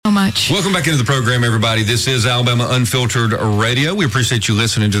much. Welcome back into the program, everybody. This is Alabama Unfiltered Radio. We appreciate you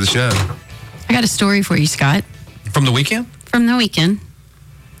listening to the show. I got a story for you, Scott. From the weekend? From the weekend.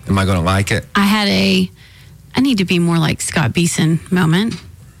 Am I going to like it? I need to be more like Scott Beeson moment.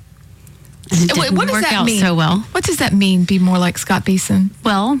 And it didn't What does work that out mean? so well. What does that mean, be more like Scott Beeson?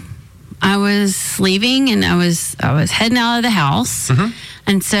 Well, I was leaving and I was heading out of the house. Mm-hmm.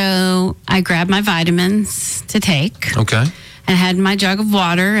 And so I grabbed my vitamins to take. Okay. And had my jug of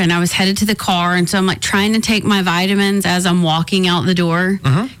water and I was headed to the car. And so I'm like trying to take my vitamins as I'm walking out the door.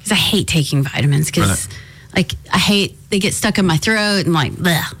 Because I hate taking vitamins because they get stuck in my throat and like,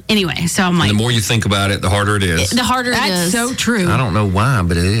 bleh. Anyway, so I'm like. And the more you think about it, the harder it is. The harder it is. That's so true. I don't know why,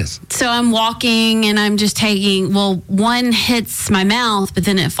 but it is. So I'm walking and I'm just taking, one hits my mouth, but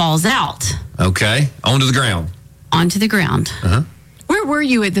then it falls out Okay. Onto the ground. onto the ground. Where were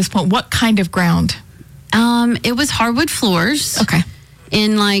you at this point? What kind of ground? It was hardwood floors. Okay.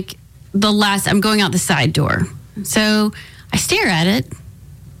 In like I'm going out the side door. So I stare at it.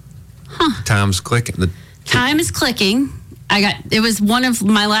 Time's clicking. Time is clicking. It was one of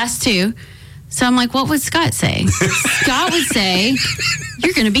my last two. So I'm like, what would Scott say? Scott would say,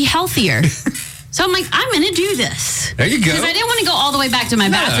 you're going to be healthier. So I'm like, I'm going to do this. There you go. Because I didn't want to go all the way back to my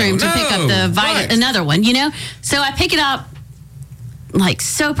bathroom to pick up the right. another one, you know? So I pick it up, like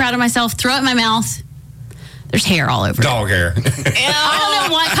so proud of myself, throw it in my mouth. There's hair all over it. Dog hair. I don't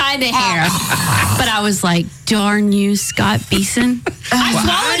know what kind of hair. But I was like, darn you, Scott Beeson. I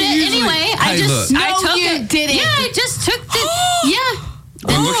swallowed it anyway. I took it. Didn't. Yeah, I just took the,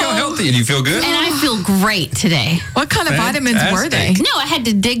 Well, look how healthy. And you feel good? And I feel great today. What kind of vitamins were they? No, I had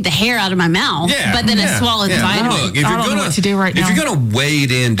to dig the hair out of my mouth. Yeah, but then I swallowed the vitamin. Look, if I don't know what to do right now. If you're going to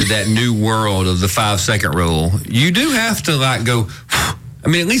wade into that new world of the 5-second rule, you do have to go, at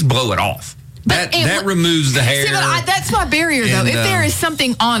least blow it off. That removes the hair. See, but that's my barrier, though. If there is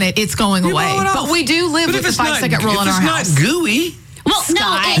something on it, it's going away. But we do live with the 5-second rule in our house. If it's not gooey. Well,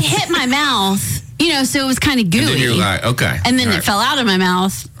 no, it hit my mouth, so it was kind of gooey. And then you're like, okay. And then it fell out of my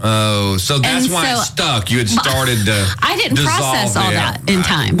mouth. Oh, so that's why it stuck. You had started to I didn't process all that in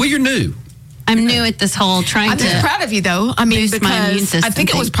time. Well, you're new. I'm new at this whole I'm just proud of you, though. I mean, boost my immune because system I think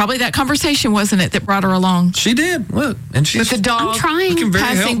it was thing. probably that conversation, wasn't it, that brought her along? She did. Look, and she's With the dog. I'm trying. looking very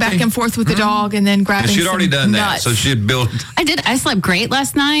Passing back healthy. and forth with the dog and then grabbing And she'd already done that, nuts. so she had built. I did. I slept great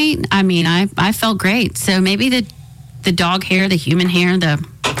last night. I felt great. So maybe the dog hair, the human hair,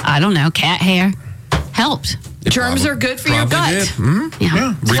 cat hair helped. Germs are good for your gut. Did. Mm-hmm.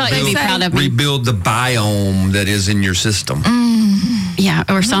 Yeah. I thought you'd be proud of me. Rebuild the biome that is in your system. Yeah,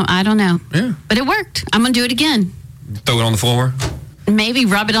 or some. I don't know. Yeah. But it worked. I'm going to do it again. Throw it on the floor. Maybe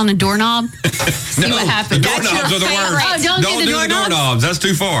rub it on a doorknob. See what happens. The doorknobs are the worst. Oh, don't do the doorknobs. That's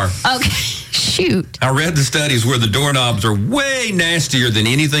too far. Okay. Shoot. I read the studies where the doorknobs are way nastier than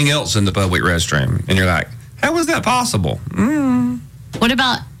anything else in the public restroom. And you're like, how is that possible? What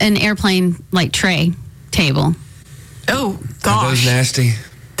about an airplane tray table? Oh, Are gosh. those nasty?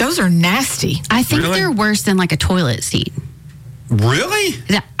 Those are nasty. I think Really? they're worse than a toilet seat. Really?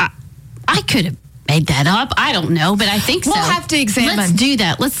 I could have made that up. I don't know, but I think so. We'll have to examine. Let's do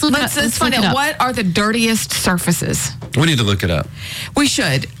that. Let's look Let's up. find out what are the dirtiest surfaces. We need to look it up. We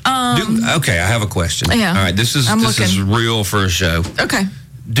should. Okay, I have a question. Yeah. All right, this is real for a show. Okay.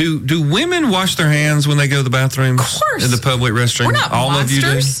 Do women wash their hands when they go to the bathroom? Of course. In the public restroom? We're not all monsters. of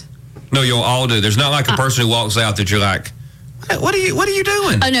you do? No, you'll all do. There's not like a person who walks out that you're like, what are you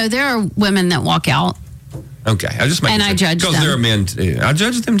doing? Oh no, there are women that walk out. Okay, I just make And I judge them. because there are men too. I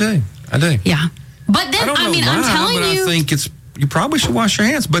judge them too. I do. Yeah, but then I don't know why, I'm telling but you, I think you probably should wash your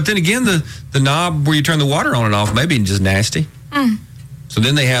hands. But then again, the knob where you turn the water on and off maybe just nasty. So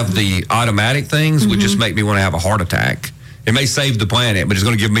then they have the automatic things, which just make me want to have a heart attack. It may save the planet, but it's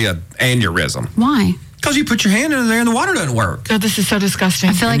going to give me an aneurysm. why? Because you put your hand in there and the water doesn't work. Oh, this is so disgusting.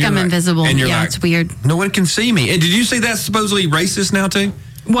 I feel like I'm invisible. and you're Yeah, like, it's weird. No one can see me. And did you see that's supposedly racist now too?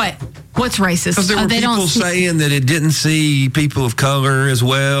 What? What's racist? Because there were they don't people see- saying that it didn't see people of color as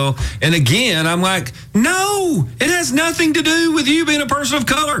well. And again, I'm like, no, it has nothing to do with you being a person of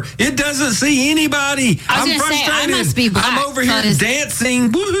color. It doesn't see anybody. I was I'm gonna say, I frustrated. must be black, I'm over here because-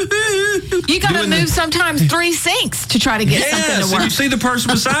 dancing. You got to Doing move the- sometimes 3 sinks to try to get something Yes, to and work. you see the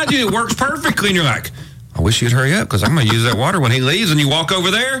person beside you, it works perfectly, and you're like, I wish you'd hurry up because I'm going to use that water when he leaves. And you walk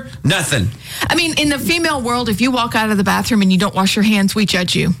over there, nothing. I mean, in the female world, if you walk out of the bathroom and you don't wash your hands, we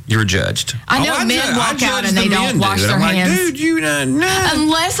judge you. You're judged. I know men walk out and they don't wash their I'm hands. like, dude, you no.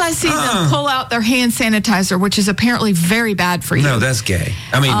 Unless I see them pull out their hand sanitizer, which is apparently very bad for you. No, that's gay.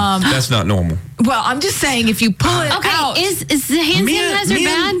 I mean, that's not normal. Well, I'm just saying if you pull it out. Is the hand sanitizer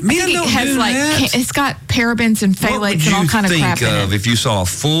bad? It's got parabens and phthalates and all kind of crap in it. What would you think of if you saw a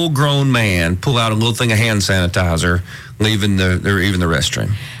full-grown man pull out a little thing of hand sanitizer, leaving the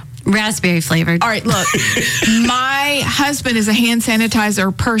restroom? Raspberry flavored. All right, look, my husband is a hand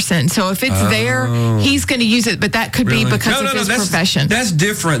sanitizer person, so if it's there, he's going to use it, but that could be because of his profession. That's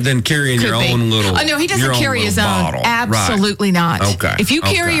different than carrying your own little. Oh, no, he doesn't carry his own. Bottle. Absolutely not. Okay. If you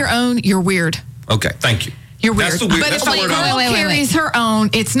carry your own, you're weird. Okay, thank you. You're weird. But if a girl carries her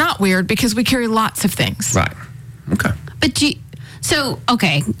own, it's not weird because we carry lots of things. Right. Okay. But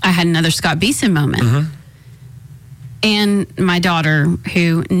I had another Scott Beeson moment. Mm-hmm. And my daughter,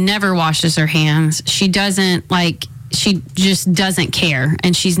 who never washes her hands, she just doesn't care,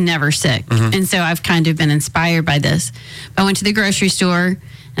 and she's never sick. Mm-hmm. And so I've kind of been inspired by this. I went to the grocery store, and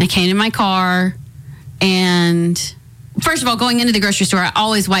I came to my car, and first of all, going into the grocery store, I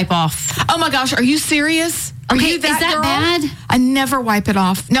always wipe off. Oh my gosh, are you serious? Okay, is that bad? I never wipe it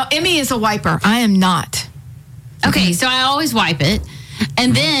off. No, Emmy is a wiper. I am not. Okay, so I always wipe it.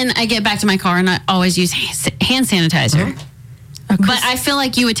 And then I get back to my car and I always use hand sanitizer. Okay. But I feel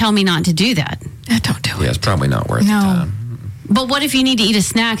like you would tell me not to do that. Don't do it. Yeah, it's probably not worth the time. But what if you need to eat a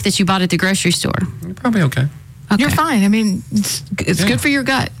snack that you bought at the grocery store? You're probably okay. You're fine. I mean, it's good for your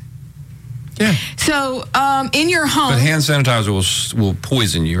gut. Yeah. So, in your home... But hand sanitizer will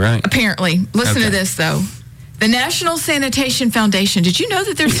poison you, right? Apparently. Listen to this, though. The National Sanitation Foundation. Did you know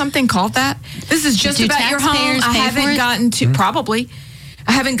that there's something called that? This is just about your home. I haven't gotten to... Probably.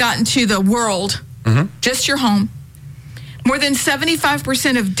 I haven't gotten to the world. Mm-hmm. Just your home. More than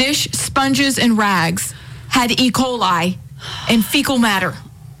 75% of dish, sponges, and rags had E. coli and fecal matter,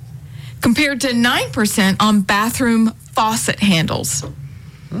 compared to 9% on bathroom faucet handles.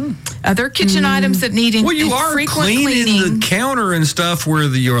 Other kitchen items that need frequent cleaning. The counter and stuff where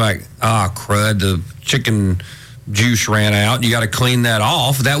you're like, crud, the chicken juice ran out. You got to clean that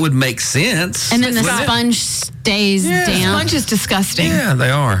off. That would make sense. And then the sponge stays down. The sponge is disgusting. Yeah,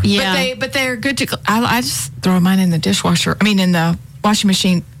 they are. Yeah. But they're good to... I just throw mine in the dishwasher. I mean, in the washing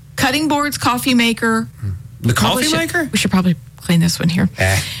machine. Cutting boards, coffee maker. The coffee maker? We should probably clean this one here.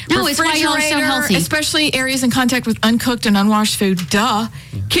 No, it's why y'all are so healthy. Especially areas in contact with uncooked and unwashed food. Duh.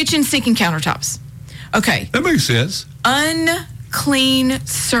 Kitchen sink and countertops. Okay. That makes sense. Unclean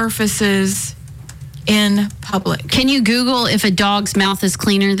surfaces in public. Can you Google if a dog's mouth is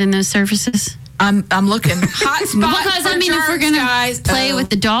cleaner than those surfaces? I'm looking. Hot spot. Because if we're gonna play with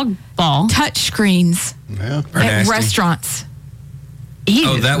the dog ball, touch screens at restaurants. Ew.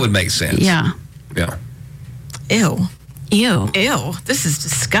 Oh, that would make sense. Yeah. Yeah. Ew. Ew. This is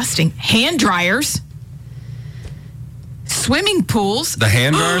disgusting. Hand dryers. Swimming pools. The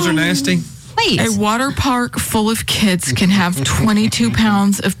hand dryers are nasty? Wait. A water park full of kids can have 22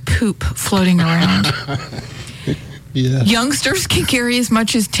 pounds of poop floating around. Yeah. Youngsters can carry as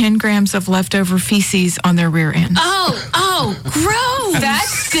much as 10 grams of leftover feces on their rear ends. Oh, gross.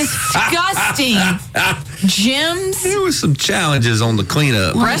 That's disgusting. Gyms. There was some challenges on the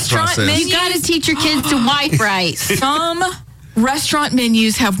cleanup process. You got to teach your kids to wipe right. Some restaurant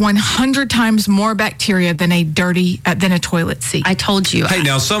menus have 100 times more bacteria than a toilet seat. I told you. Hey,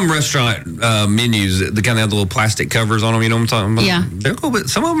 now some restaurant menus, they kind of have the little plastic covers on them. You know what I'm talking about? Yeah. They're a little bit,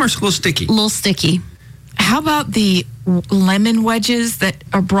 some of them are a little sticky. A little sticky. How about the lemon wedges that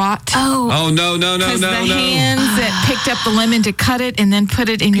are brought? Oh, no. Because the hands that picked up the lemon to cut it and then put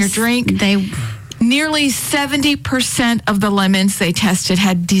it in your drink. Nearly 70% of the lemons they tested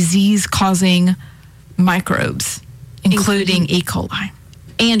had disease-causing microbes, including E. coli.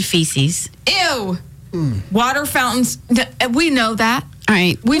 And feces. Ew. Water fountains. We know that. All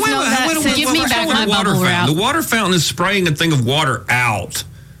right. We know that. Give me back my bubble wrap. The water fountain is spraying a thing of water out.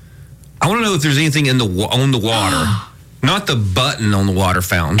 I want to know if there's anything on the water, not the button on the water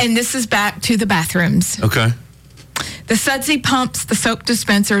fountain. And this is back to the bathrooms. Okay. The sudsy pumps, the soap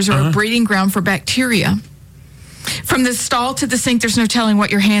dispensers are a breeding ground for bacteria. From the stall to the sink, there's no telling what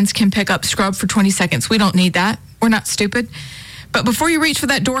your hands can pick up. Scrub for 20 seconds. We don't need that. We're not stupid. But before you reach for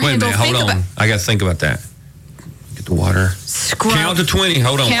that door handle, hold on. I got to think about that. Get the water. Scrub. Count to 20.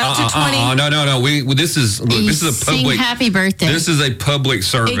 Hold on. Count to 20. No. This is a public. Sing happy birthday. This is a public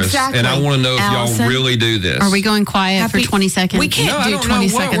service, exactly. and I want to know if y'all really do this. Are we going quiet for 20 seconds? We can't do 20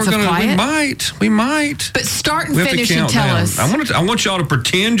 seconds of quiet. We might. But start and finish and tell us. I want y'all to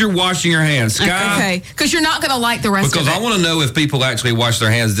pretend you're washing your hands. Sky. Okay. Because you're not going to like the rest of it. Because I want to know if people actually wash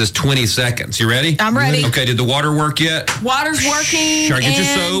their hands this 20 seconds. You ready? I'm ready. Okay. Did the water work yet? Water's working. Sure, get your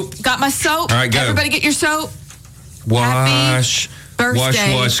soap. Got my soap. All right, go. Everybody get your soap. Wash.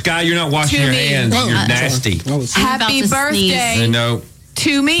 Sky, you're not washing your hands. You're nasty. Happy birthday to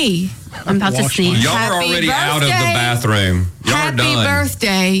to me. I'm about to sneeze. Y'all are already out of the bathroom. Y'all are done. Happy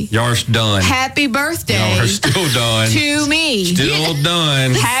birthday. Y'all are done. Happy birthday. Y'all are still done. To me. Still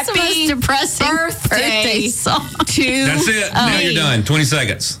done. Happy Happy depressing birthday song. To That's it. Now you're done. 20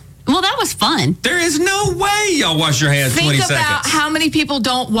 seconds. Well, that was fun. There is no way y'all wash your hands 20 Think seconds. about how many people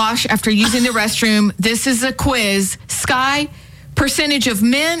don't wash after using the restroom. This is a quiz. Sky, percentage of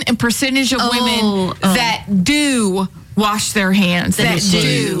men and percentage of women that do wash their hands. That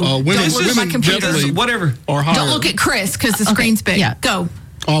do. Women, don't look at my computer. Whatever. Are higher. Don't look at Chris because the screen's big. Yeah. Go.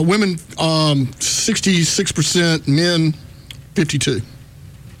 Women, 66%. Men, 52%.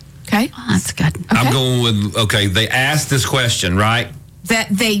 Okay. Oh, that's good. I'm going with, they asked this question, right? That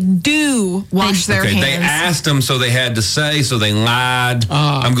they do wash their hands. They asked them, so they had to say, so they lied.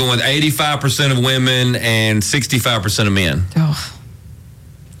 I'm going with 85% of women and 65% of men. Oh.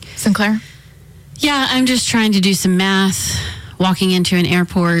 Sinclair? Yeah, I'm just trying to do some math. Walking into an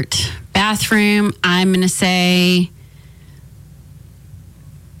airport bathroom, I'm going to say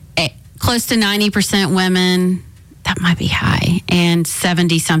close to 90% women. That might be high. And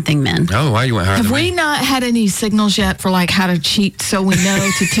 70-something men. Oh, why you went higher Have than we me? not had any signals yet for like how to cheat so we know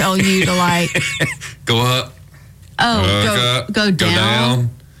to tell you to like Go up. Go down.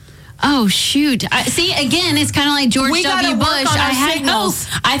 Oh, shoot. See, again, it's kind of like George We gotta W. work Bush. on our I had signals.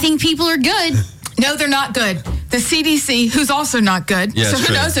 hope. I think people are good. No, they're not good. The CDC, who's also not good, Yeah, so it's who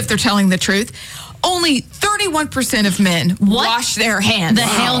true. knows if they're telling the truth, only 31% of men wash their hands. The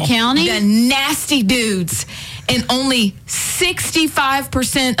hell county? The nasty dudes. And only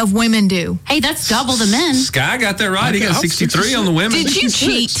 65% of women do. Hey, that's double the men. Sky got that right. He Okay, got I'm 63 on the women. Did you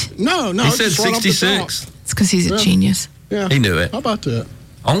 66. cheat? No. He it's said just right off the 66. top. It's because he's a genius. Yeah. He knew it. How about that?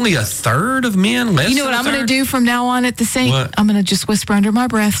 Only a third of men? Less You know than what a I'm going to third? do from now on at the sink? What? I'm going to just whisper under my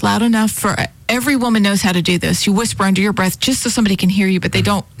breath loud enough for every woman knows how to do this. You whisper under your breath just so somebody can hear you, but they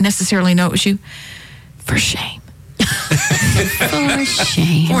don't necessarily know it was you. For shame. For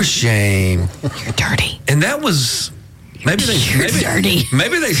shame. For shame. You're dirty. And that was... Maybe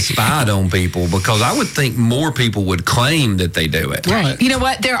they spied on people, because I would think more people would claim that they do it. Right. You know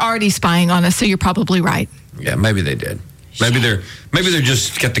what? They're already spying on us, so you're probably right. Yeah, maybe they did. Maybe they're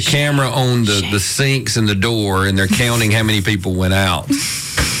just got the camera on the sinks and the door, and they're counting how many people went out.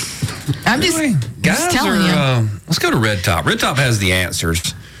 I'm just Guys telling you. let's go to Red Top. Red Top has the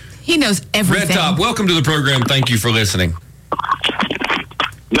answers. He knows everything. Red Top, welcome to the program. Thank you for listening.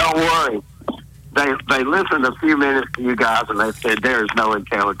 Don't worry. They listened a few minutes to you guys, and they said, there's no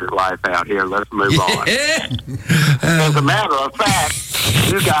intelligent life out here. Let's move on. As a matter of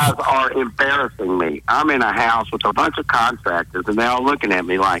fact, you guys are embarrassing me. I'm in a house with a bunch of contractors, and they're all looking at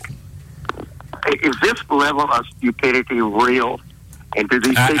me like, is this level of stupidity real? And do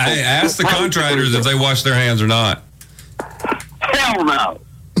these people... I asked the contractors if they wash their hands or not. Hell no.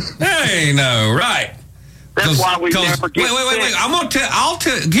 Hey, no, right. That's why we never get Wait. sick. I'm gonna I'll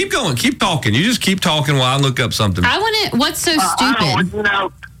tell. Keep going. Keep talking. You just keep talking while I look up something. I want to. What's so stupid?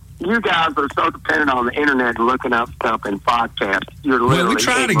 You guys are so dependent on the internet and looking up stuff in podcasts. You're literally Well, we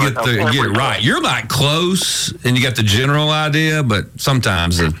try to ignorant get of it everything. right. You're like close, and you got the general idea, but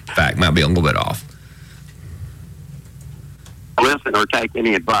sometimes the fact might be a little bit off. Listen or take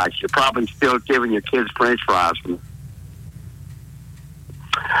any advice. You're probably still giving your kids French fries from.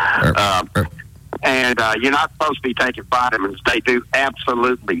 And you're not supposed to be taking vitamins. They do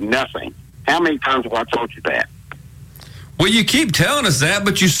absolutely nothing. How many times have I told you that? Well, you keep telling us that,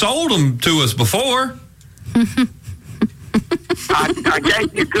 but you sold them to us before. I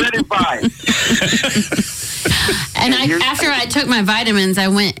gave you good advice. And after I took my vitamins, I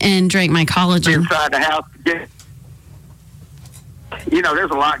went and drank my collagen. Inside the house. You know, there's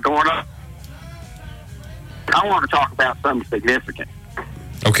a lot going on. I want to talk about something significant.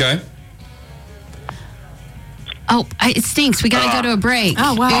 Okay. Oh, it stinks. We got to go to a break.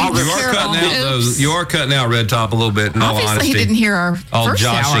 Oh, wow. You are cutting out those. You are cutting out Red Top a little bit. In all Obviously, honesty, he didn't hear our all first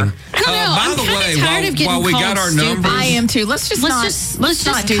joshing. hour. I don't know. By I'm the kinda way, tired of getting while we got called our stupid. numbers, I am too. Let's just Let's not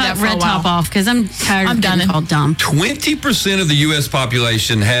just do cut that for a Red while. Top off because I'm tired I'm of getting done. called dumb. 20% of the U.S.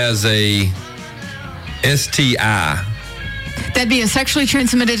 population has a STI. That'd be a sexually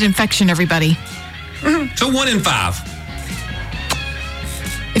transmitted infection, everybody. So 1 in 5.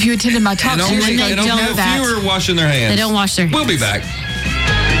 If you attended my talk, And you only would know fewer that. are washing their hands. They don't wash their hands. We'll be back.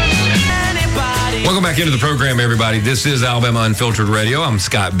 Welcome back into the program, everybody. This is Alabama Unfiltered Radio. I'm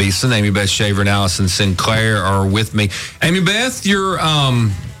Scott Beeson. Amy Beth Shaver and Allison Sinclair are with me. Amy Beth, you're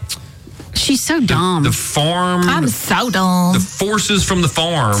She's so dumb. the farm. I'm so dumb. The forces from the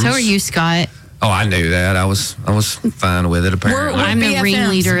farms. So are you, Scott. Oh, I knew that. I was fine with it. We're Apparently, I'm the BFMs,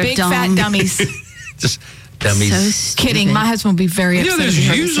 ringleader of big dumb. fat dummies. just dummies. Kidding. My husband will be very upset.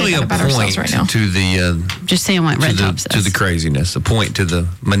 There's usually a point right now. to the just saying what Red Top says. To the craziness, a point to the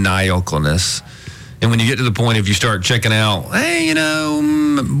maniacalness. And when you get to the point, if you start checking out, hey,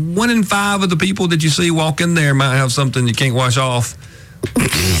 1 in 5 of the people that you see walk in there might have something you can't wash off.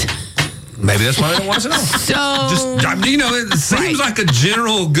 Maybe that's why they don't wash it off. So, it seems like a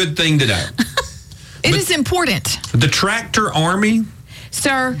general good thing to do. It is important. The tractor army,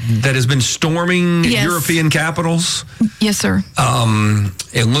 sir, that has been storming European capitals. Yes, sir.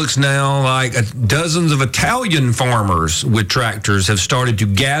 It looks now like dozens of Italian farmers with tractors have started to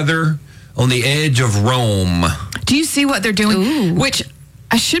gather on the edge of Rome. Do you see what they're doing? Ooh. Which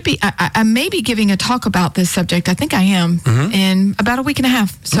I should be, I may be giving a talk about this subject. I think I am in about a week and a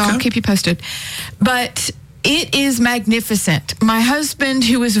half. So I'll keep you posted. But it is magnificent. My husband,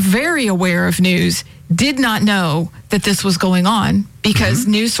 who is very aware of news, did not know that this was going on because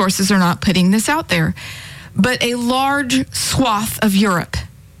news sources are not putting this out there. But a large swath of Europe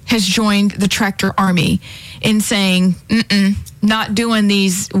has joined the tractor army in saying, not doing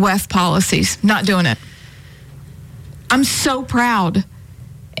these WEF policies, not doing it. I'm so proud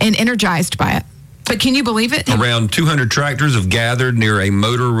and energized by it. But can you believe it? Around 200 tractors have gathered near a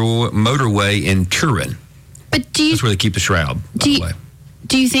motorway in Turin. But that's where they keep the shroud, by the way.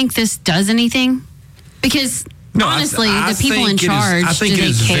 Do you think this does anything? Because honestly, the people in charge, I think it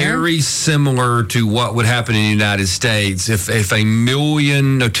is very similar to what would happen in the United States if 3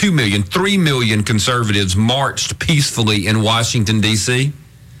 million conservatives marched peacefully in Washington, D.C.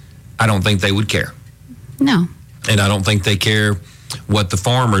 I don't think they would care. No. And I don't think they care what the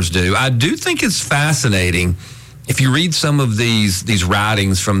farmers do. I do think it's fascinating if you read some of these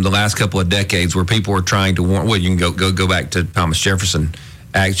writings from the last couple of decades where people are trying to warn. Well, you can go back to Thomas Jefferson,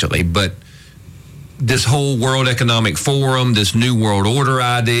 actually, but this whole World Economic Forum, this New World Order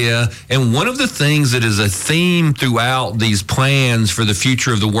idea, and one of the things that is a theme throughout these plans for the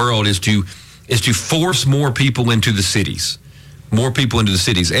future of the world is to force more people into the cities,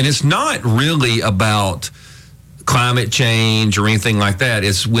 and it's not really about climate change or anything like that.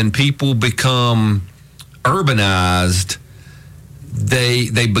 It's when people become urbanized,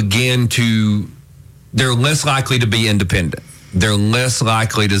 they're less likely to be independent. They're less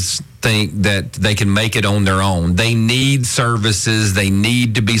likely to think that they can make it on their own. They need services. They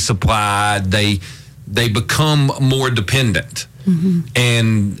need to be supplied. They become more dependent.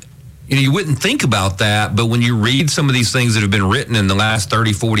 And you wouldn't think about that, but when you read some of these things that have been written in the last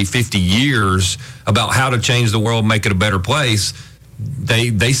 30, 40, 50 years about how to change the world, make it a better place,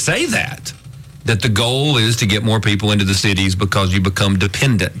 they say that the goal is to get more people into the cities because you become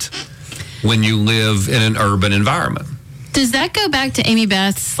dependent when you live in an urban environment. Does that go back to Amy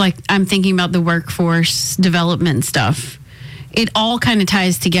Beth's, I'm thinking about the workforce development stuff? It all kind of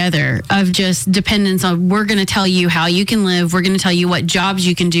ties together of just dependence on, we're going to tell you how you can live. We're going to tell you what jobs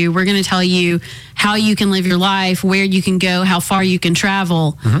you can do. We're going to tell you how you can live your life, where you can go, how far you can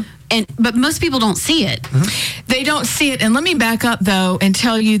travel. But most people don't see it. They don't see it. And let me back up, though, and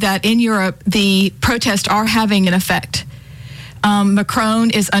tell you that in Europe, the protests are having an effect.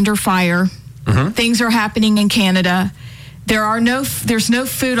 Macron is under fire. Things are happening in Canada. There's no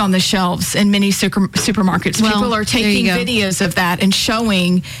food on the shelves in many supermarkets. Well, people are taking videos of that and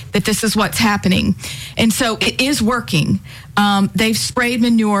showing that this is what's happening. And so it is working. They've sprayed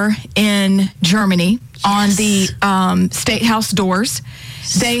manure in Germany on the State House doors.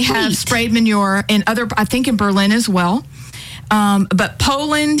 They have sprayed manure in I think in Berlin as well. But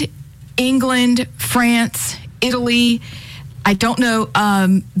Poland, England, France, Italy, I don't know.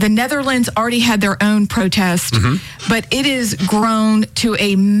 The Netherlands already had their own protest, but it has grown to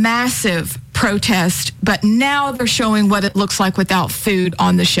a massive protest. But now they're showing what it looks like without food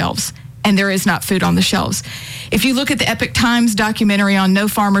on the shelves. And there is not food on the shelves. If you look at the Epic Times documentary on No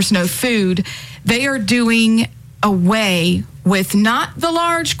Farmers, No Food, they are doing away with not the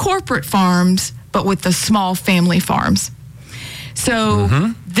large corporate farms, but with the small family farms. So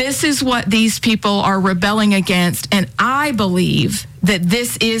this is what these people are rebelling against. And I believe that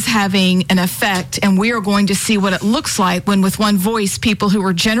this is having an effect. And we are going to see what it looks like when, with one voice, people who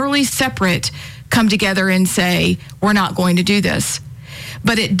are generally separate come together and say, we're not going to do this.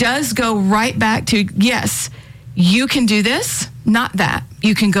 But it does go right back to, yes, you can do this, not that.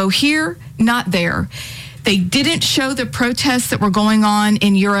 You can go here, not there. They didn't show the protests that were going on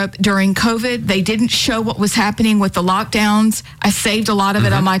in Europe during COVID. They didn't show what was happening with the lockdowns. I saved a lot of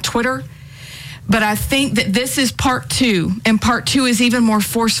it on my Twitter. But I think that this is part 2, and part 2 is even more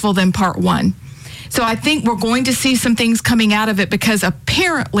forceful than part 1. So I think we're going to see some things coming out of it because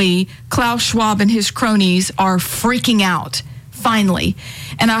apparently Klaus Schwab and his cronies are freaking out finally.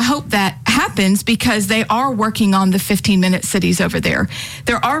 And I hope that happens because they are working on the 15-minute cities over there.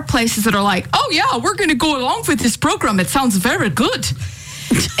 There are places that are like, oh, yeah, we're going to go along with this program. It sounds very good.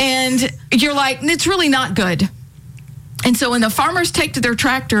 And you're like, it's really not good. And so when the farmers take to their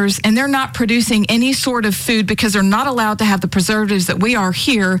tractors and they're not producing any sort of food because they're not allowed to have the preservatives that we are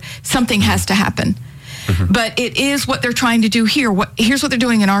here, something has to happen. Mm-hmm. But it is what they're trying to do here. Here's what they're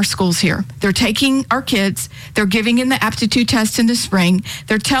doing in our schools here. They're taking our kids, they're giving them the aptitude test in the spring.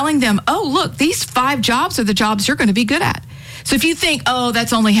 They're telling them, oh, look, these 5 jobs are the jobs you're going to be good at. So if you think, oh,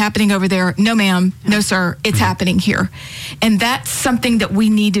 that's only happening over there, no, ma'am, no, sir, it's happening here. And that's something that we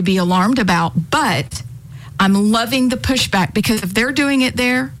need to be alarmed about. But I'm loving the pushback because if they're doing it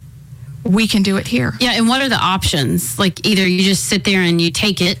there, we can do it here. Yeah, and what are the options? Like either you just sit there and you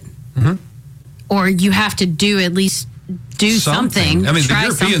take it, or you have to at least do something. I mean, the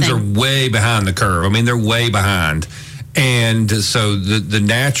Europeans are way behind the curve. I mean, they're way behind. And so the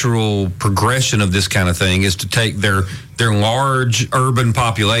natural progression of this kind of thing is to take their large urban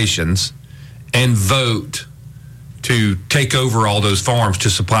populations and vote to take over all those farms to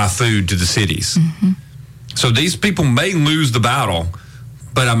supply food to the cities. Mm-hmm. So these people may lose the battle,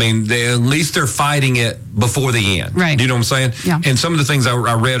 but I mean, at least they're fighting it before the end. Right. You know what I'm saying? Yeah. And some of the things I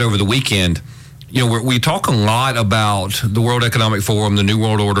read over the weekend, you know, we talk a lot about the World Economic Forum, the New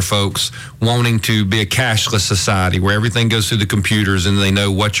World Order folks wanting to be a cashless society where everything goes through the computers and they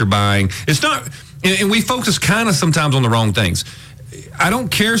know what you're buying. It's not, and we focus kind of sometimes on the wrong things. I don't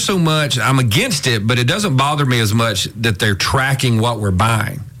care so much. I'm against it, but it doesn't bother me as much that they're tracking what we're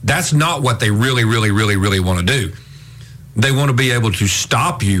buying. That's not what they really, really, really, really want to do. They want to be able to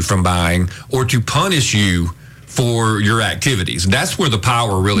stop you from buying or to punish you for your activities. That's where the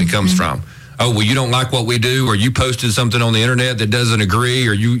power really comes from. Oh, well, you don't like what we do, or you posted something on the internet that doesn't agree,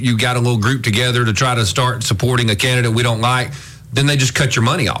 or you got a little group together to try to start supporting a candidate we don't like, then they just cut your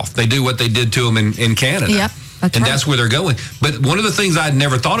money off. They do what they did to them in Canada. Yep, that's where they're going. But one of the things I'd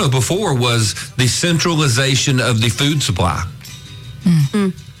never thought of before was the centralization of the food supply. Mm-hmm.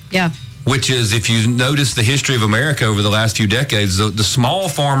 Yeah. Which is, if you notice the history of America over the last few decades, the small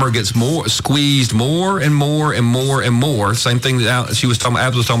farmer gets squeezed more and more and more and more. Same thing that Abs was talking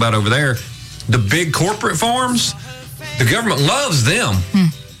about over there. The big corporate farms, the government loves them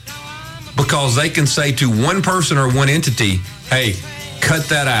because they can say to one person or one entity, hey, cut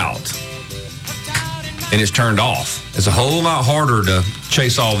that out. And it's turned off. It's a whole lot harder to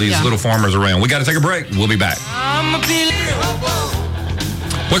chase all these little farmers around. We got to take a break. We'll be back.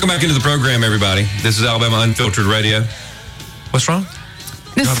 Welcome back into the program, everybody. This is Alabama Unfiltered Radio. What's wrong?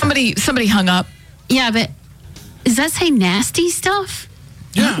 Somebody hung up. Yeah, but does that say nasty stuff?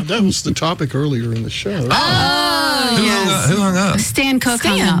 Yeah, that was the topic earlier in the show. Who hung up? Stan Cook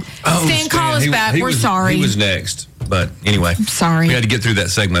hung up. Oh, Stan, call us back. We're sorry. He was next. But anyway. I'm sorry. We had to get through that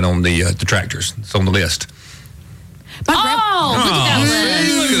segment on the tractors. It's on the list. Look at that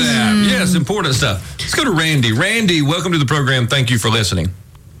list. Look at that. Yes, important stuff. Let's go to Randy. Randy, welcome to the program. Thank you for listening.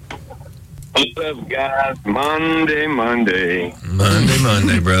 What's up, guys? Monday,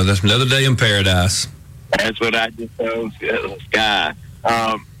 bro. That's another day in paradise. That's what I just told Sky.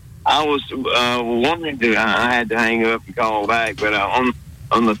 I was wanting to. I had to hang up and call back, but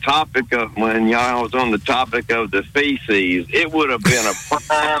on the topic of when y'all was on the topic of the feces, it would have been a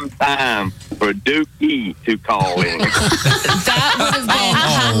prime time for Dookie to call in. That would have been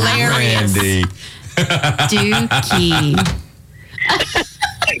hilarious. Dookie.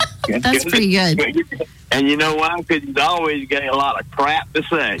 That's pretty good. And you know why? Because he's always getting a lot of crap to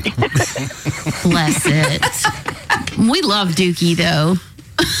say. Bless it. We love Dookie, though.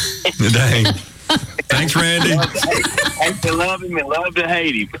 Dang. Thanks, Randy. Hate to love him and love to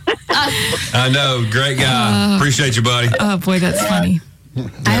hate him. I know. Great guy. Appreciate you, buddy. Oh, boy, that's funny.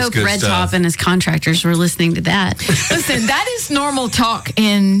 I hope Red Top and his contractors were listening to that. Listen, that is normal talk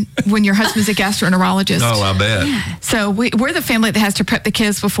when your husband's a gastroenterologist. Oh, I bet. So we're the family that has to prep the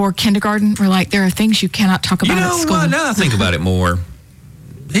kids before kindergarten. We're like, there are things you cannot talk about at school. Now I think about it more,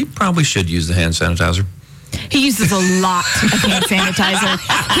 he probably should use the hand sanitizer. He uses a lot of hand sanitizer.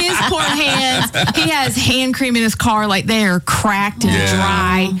 His poor hands. He has hand cream in his car like they are cracked and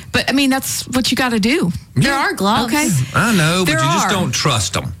dry. But, I mean, that's what you got to do. There are gloves. Okay. I know, but you just don't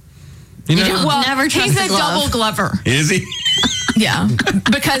trust them. You know? Well, never trust he's a a glove. double glover. Is he? Yeah.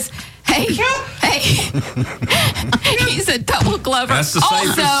 Because, hey, he's a double glover. That's the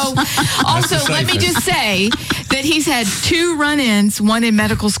safest. Also, let me just say that he's had 2 run-ins, one in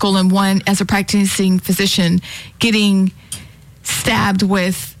medical school and one as a practicing physician, getting stabbed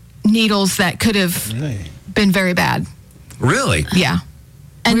with needles that could have been very bad. Really? Yeah.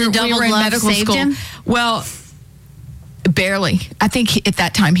 And the double glove saved him? Well, Barely. I think at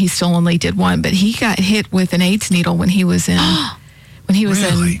that time he still only did one, but he got hit with an AIDS needle when he was in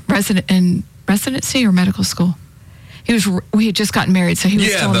Really? in residency or medical school. We had just gotten married, so he was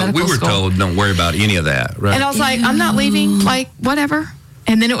still in medical school. Yeah, but we were told don't worry about any of that, right? And I was like, I'm not leaving, like, whatever.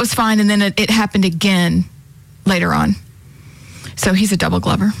 And then it was fine, and then it happened again later on. So he's a double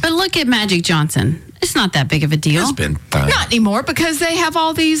glover. But look at Magic Johnson. It's not that big of a deal. It's been fine. Not anymore, because they have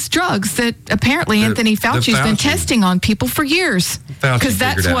all these drugs that apparently Anthony Fauci's been testing on people for years. Because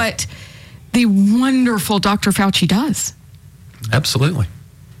that's what the wonderful Dr. Fauci does. Absolutely.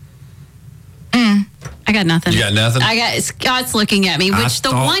 I got nothing. You got nothing? Scott's looking at me, which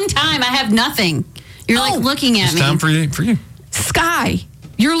the one time I have nothing. You're like looking at me. It's time for you. Sky,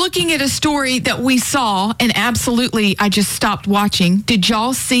 you're looking at a story that we saw, and absolutely I just stopped watching. Did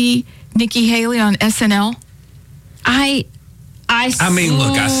y'all see Nikki Haley on SNL? I mean,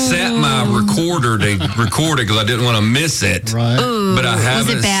 look, I set my recorder to record it because I didn't want to miss it. Right. Ooh, but I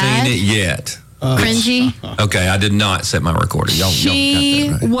haven't was it bad? seen it yet. Cringy? Okay, I did not set my recorder.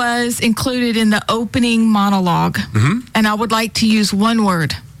 She got that right. was included in the opening monologue, and I would like to use one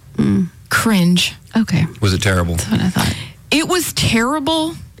word. Cringe. Okay. Was it terrible? That's what I thought. It was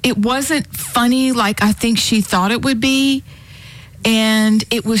terrible. It wasn't funny like I think she thought it would be. And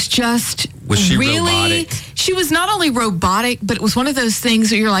it was just Was she really robotic? She was not only robotic, but it was one of those things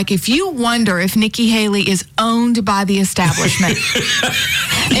that you're like, if you wonder if Nikki Haley is owned by the establishment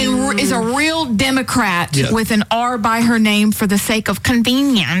and is a real Democrat with an R by her name for the sake of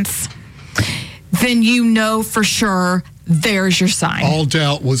convenience, then you know for sure there's your sign. All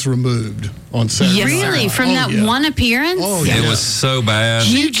doubt was removed on Saturday. Yes, Really? sir. From that one appearance? Oh, yeah. It was so bad.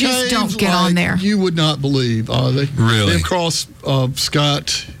 You just don't get on there. You would not believe. Really? Of course,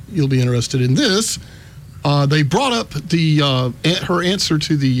 Scott, you'll be interested in this. They brought up her answer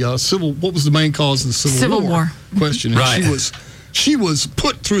to the what was the main cause of the Civil War question. And Right. she was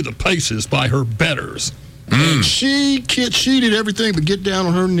put through the paces by her betters. And she did everything but get down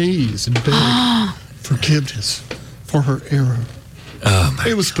on her knees and beg forgiveness for her error. Oh, my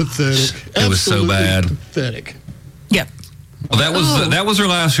It was pathetic. It was so bad. Pathetic. Yep. Well, that was her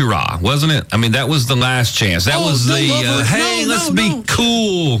last hurrah, wasn't it? I mean, that was the last chance. That was the hey, let's be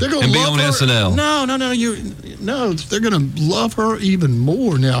cool and be on SNL. No, they're going to love her even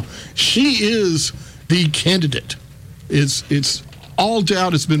more now. She is the candidate. It's all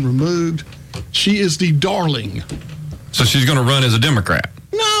doubt has been removed. She is the darling. So she's going to run as a Democrat.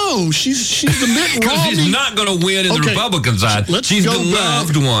 No, she's the Mitt Romney. Because she's not going to win in the Republican side. She's the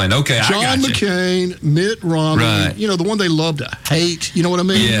loved one. Okay, I got you. John McCain, Mitt Romney, right. The one they love to hate. You know what I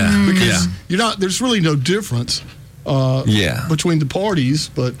mean? Yeah. Because there's really no difference between the parties,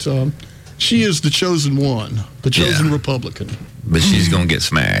 but she is the chosen one, the chosen Republican. But she's going to get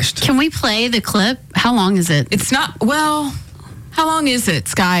smashed. Can we play the clip? How long is it? It's not, well, how long is it,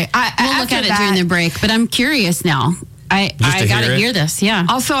 Sky? We'll look at it during the break, but I'm curious now. I got to hear this, yeah.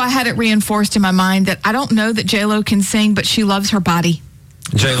 Also, I had it reinforced in my mind that I don't know that J-Lo can sing, but she loves her body.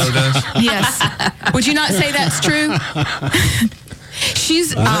 J-Lo does? Yes. Would you not say that's true?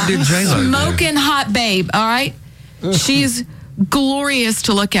 She's smoking hot babe, all right? She's glorious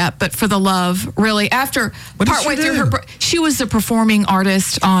to look at, but for the love, really. After partway through she was the performing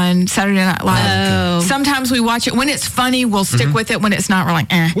artist on Saturday Night Live. Oh. Sometimes we watch it. When it's funny, we'll stick with it. When it's not, we're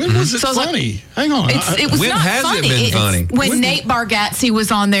like, eh. When was it funny? Hang on. It was when not has funny. It been funny? When Nate Bargatze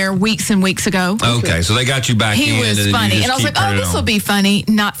was on there weeks and weeks ago. Okay, so they got you back in. He was funny. And I was like, oh, this will be funny.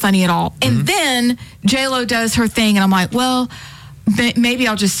 Not funny at all. And then J-Lo does her thing, and I'm like, well, maybe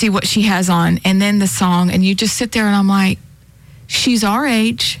I'll just see what she has on. And then the song, and you just sit there, and I'm like, she's our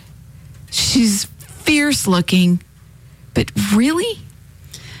age. She's fierce looking. But really?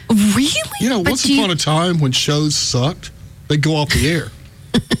 Really? Once upon a time when shows sucked, they'd go off the air.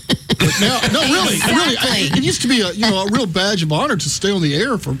 But now, really. It used to be a real badge of honor to stay on the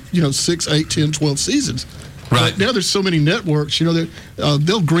air for, 6, 8, 10, 12 seasons. Right. But now there's so many networks, they'll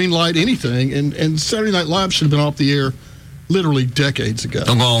greenlight anything. And Saturday Night Live should have been off the air literally decades ago.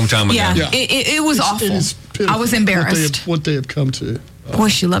 A long time ago. Yeah. It was awful. I was embarrassed. What they have come to. Boy,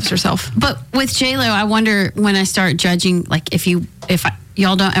 she loves herself. But with J-Lo, I wonder when I start judging, like if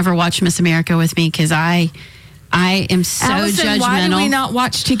y'all don't ever watch Miss America with me, because I am so Allison, judgmental. why do we not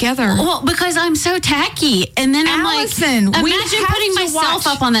watch together? Well, because I'm so tacky. And then I'm Allison, like, we imagine have putting to myself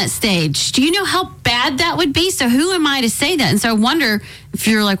watch. up on that stage. Do you know how bad that would be? So who am I to say that? And so I wonder if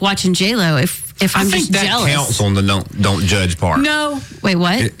you're like watching J-Lo, if I'm I think just that jealous. counts on the don't judge part. No. Wait,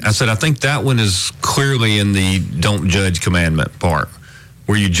 what? I said I think that one is clearly in the don't judge commandment part,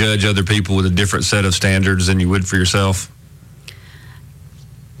 where you judge other people with a different set of standards than you would for yourself.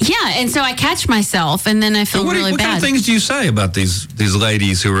 Yeah, and so I catch myself, and then I feel really bad. What kind of things do you say about these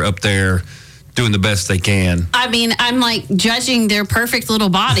ladies who are up there doing the best they can? I mean, I'm like judging their perfect little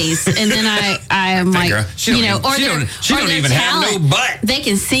bodies, and then I'm like, she don't even have no butt. They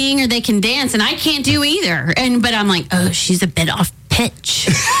can sing or they can dance, and I can't do either. But I'm like, oh, she's a bit off pitch.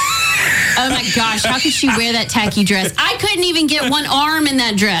 Oh my gosh, how could she wear that tacky dress? I couldn't even get one arm in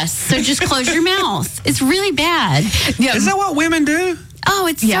that dress. So just close your mouth. It's really bad. Yeah. Is that what women do? Oh,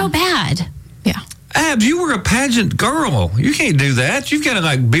 it's so bad. Yeah. Abs, you were a pageant girl. You can't do that. You've got to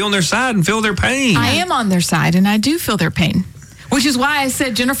like be on their side and feel their pain. I am on their side, and I do feel their pain, which is why I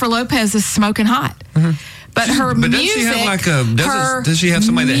said Jennifer Lopez is smoking hot. Mm-hmm. But her music. Does she have does she have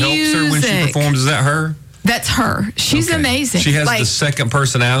somebody that helps her when she performs? Is that her? That's her. She's amazing. She has the second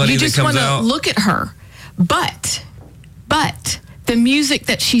personality that comes out. You just want to look at her. But the music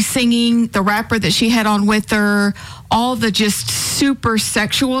that she's singing, the rapper that she had on with her, all the just super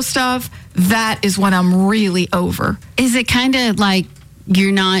sexual stuff, that is what I'm really over. Is it kind of like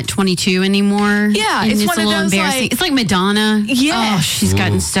you're not 22 anymore? Yeah, it's one a of little those embarrassing. It's like Madonna. Yeah. Oh, she's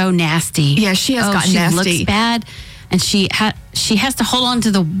gotten so nasty. Yeah, she has gotten nasty. She looks bad, and she has to hold on to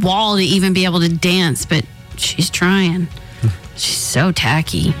the wall to even be able to dance, but she's trying. She's so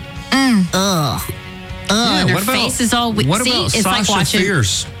tacky. Ugh. Yeah, and her face is all weak. What about it's Sasha like watching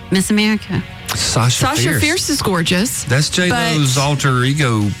Fierce? Miss America. Sasha Fierce is gorgeous. That's J-Lo's alter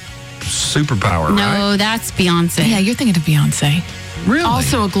ego superpower, right? No, that's Beyonce. Yeah, you're thinking of Beyonce. Really?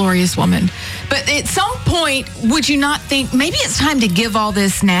 Also a glorious woman. But at some point, would you not think maybe it's time to give all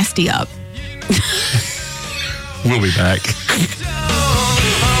this nasty up? We'll be back.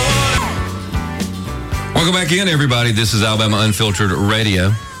 Welcome back in, everybody. This is Alabama Unfiltered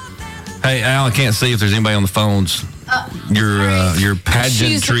Radio. Hey, Al, I can't see if there's anybody on the phones. Your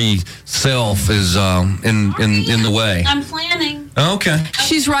pageantry self is in the way. I'm planning. Okay.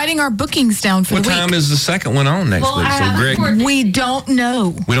 She's writing our bookings down for What the week. time is the second one on next week? So Greg, we don't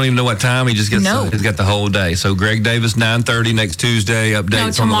know. we don't even know what time. He just gets he's got the whole day. So Greg Davis, 9:30 next Tuesday.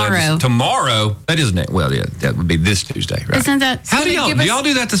 Updates on the latest. Tomorrow. That isn't it. Well, yeah, that would be this Tuesday, right? Isn't that? How do y'all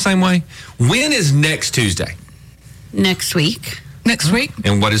do that the same way? When is next Tuesday? Next week. Next week?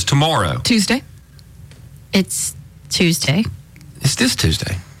 And what is tomorrow? Tuesday. It's Tuesday. It's this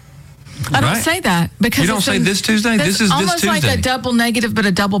Tuesday. I don't say that because you don't say this Tuesday. This is this Tuesday. Almost like a double negative, but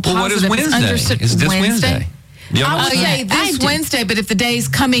a double positive. Well, what is Wednesday? Is this Wednesday? I would say this Wednesday, but if the day's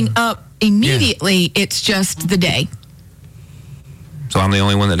coming up immediately, it's just the day. So I'm the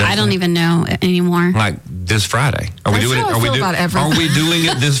only one that does. I don't even know anymore. Like this Friday. Are we doing it? Are we doing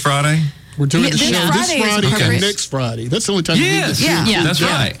it this Friday? We're doing the show this Friday and Okay. next Friday. That's the only time we do this. Yeah. That's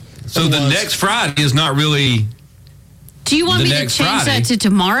right. So the next Friday is not really. Do you want me to change that to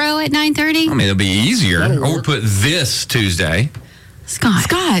tomorrow at 9:30? I mean, it'll be easier. Or put this Tuesday.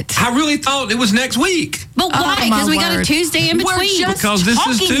 Scott. I really thought it was next week. But why? Because we got a Tuesday in between. We're just because this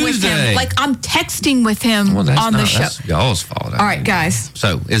is talking with Tuesday. him. Like I'm texting with him on the show. That's y'all's fault. All right, guys.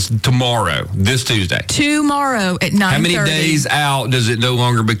 So it's tomorrow, this Tuesday. Tomorrow at 9:30. How many days out does it no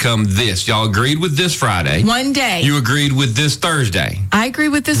longer become this? Y'all agreed with this Friday. One day. You agreed with this Thursday. I agree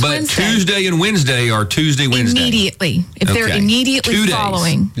with this Wednesday. But Tuesday and Wednesday are Tuesday, Wednesday. Immediately. If they're immediately 2 days.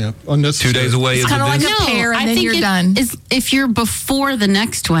 following. Yeah. 2 days away It's is kind of like a pair and then you're done. If you're before the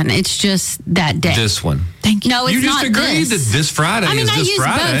next one, it's just that day. This one. Thank you. No, it's You just not agreed this. that this Friday I mean, is I this use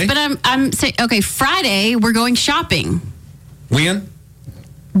Friday. both, but I'm saying, okay, Friday, we're going shopping. When?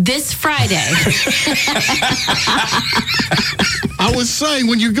 This Friday. I was saying,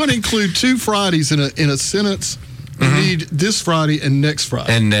 when you're going to include 2 Fridays in a sentence, you need this Friday and next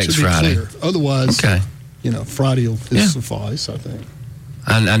Friday. And next to be Friday. clear. Otherwise, Okay. Friday will suffice, I think.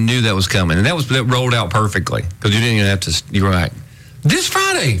 I knew that was coming, and that rolled out perfectly because you didn't even have to. You were like, this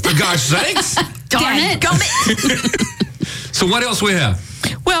Friday, for gosh sakes! Darn it. So what else we have?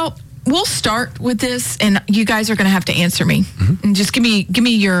 Well, we'll start with this, and you guys are going to have to answer me. And just give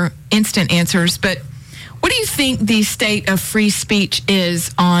me your instant answers. But what do you think the state of free speech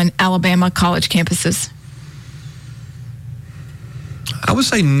is on Alabama college campuses? I would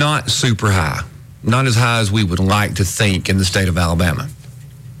say not super high, not as high as we would like to think in the state of Alabama.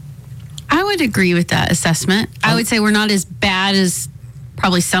 I would agree with that assessment. I would say we're not as bad as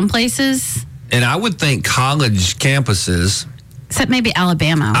probably some places. And I would think college campuses, except maybe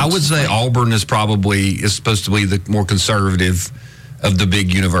Alabama. I would say Auburn is supposed to be the more conservative of the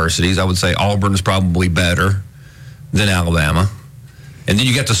big universities. I would say Auburn is probably better than Alabama. And then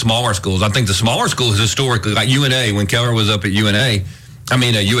you got the smaller schools. I think the smaller schools historically, like UNA, when Keller was up at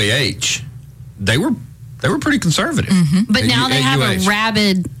UAH, they were pretty conservative. But now they have a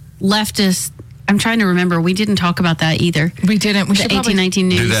rabid leftist I'm trying to remember. We didn't talk about that either. We didn't. We the should 1819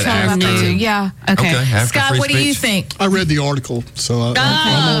 news. do that after. Yeah. Okay. Scott, what do you think? I read the article, so I'm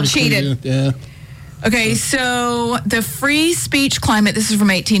already cheated. Yeah. Okay, so the free speech climate, this is from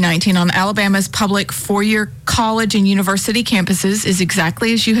 1819, on Alabama's public four-year college and university campuses is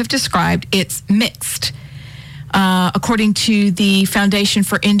exactly as you have described. It's mixed. According to the Foundation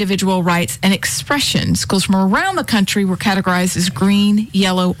for Individual Rights and Expression, schools from around the country were categorized as green,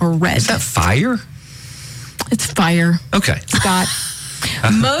 yellow, or red. Is that fire? It's fire. Okay. Scott.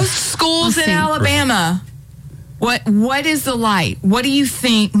 Most schools in Alabama, what is the light? What do you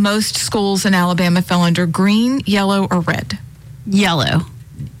think most schools in Alabama fell under, green, yellow, or red? Yellow.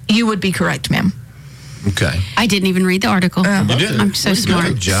 You would be correct, ma'am. Okay. I didn't even read the article. You didn't? I'm so smart.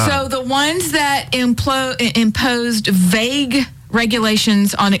 Good job. So the ones that imposed vague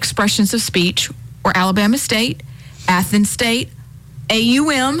regulations on expressions of speech were Alabama State, Athens State,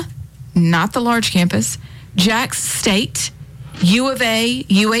 AUM, not the large campus, Jackson State, U of A,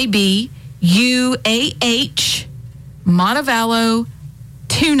 UAB, UAH, Montevallo,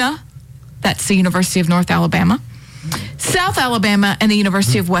 Tuna, that's the University of North Alabama, South Alabama, and the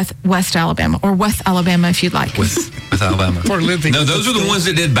University of West Alabama, or West Alabama if you'd like. With Alabama. No, those are the ones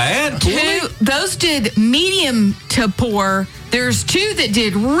that did bad? Those did medium to poor. There's two that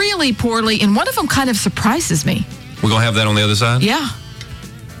did really poorly, and one of them kind of surprises me. We're going to have that on the other side? Yeah.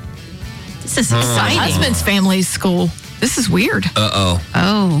 This is exciting. My husband's family's school. This is weird. Uh-oh.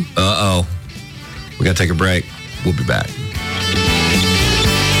 Oh. Uh-oh. We got to take a break. We'll be back.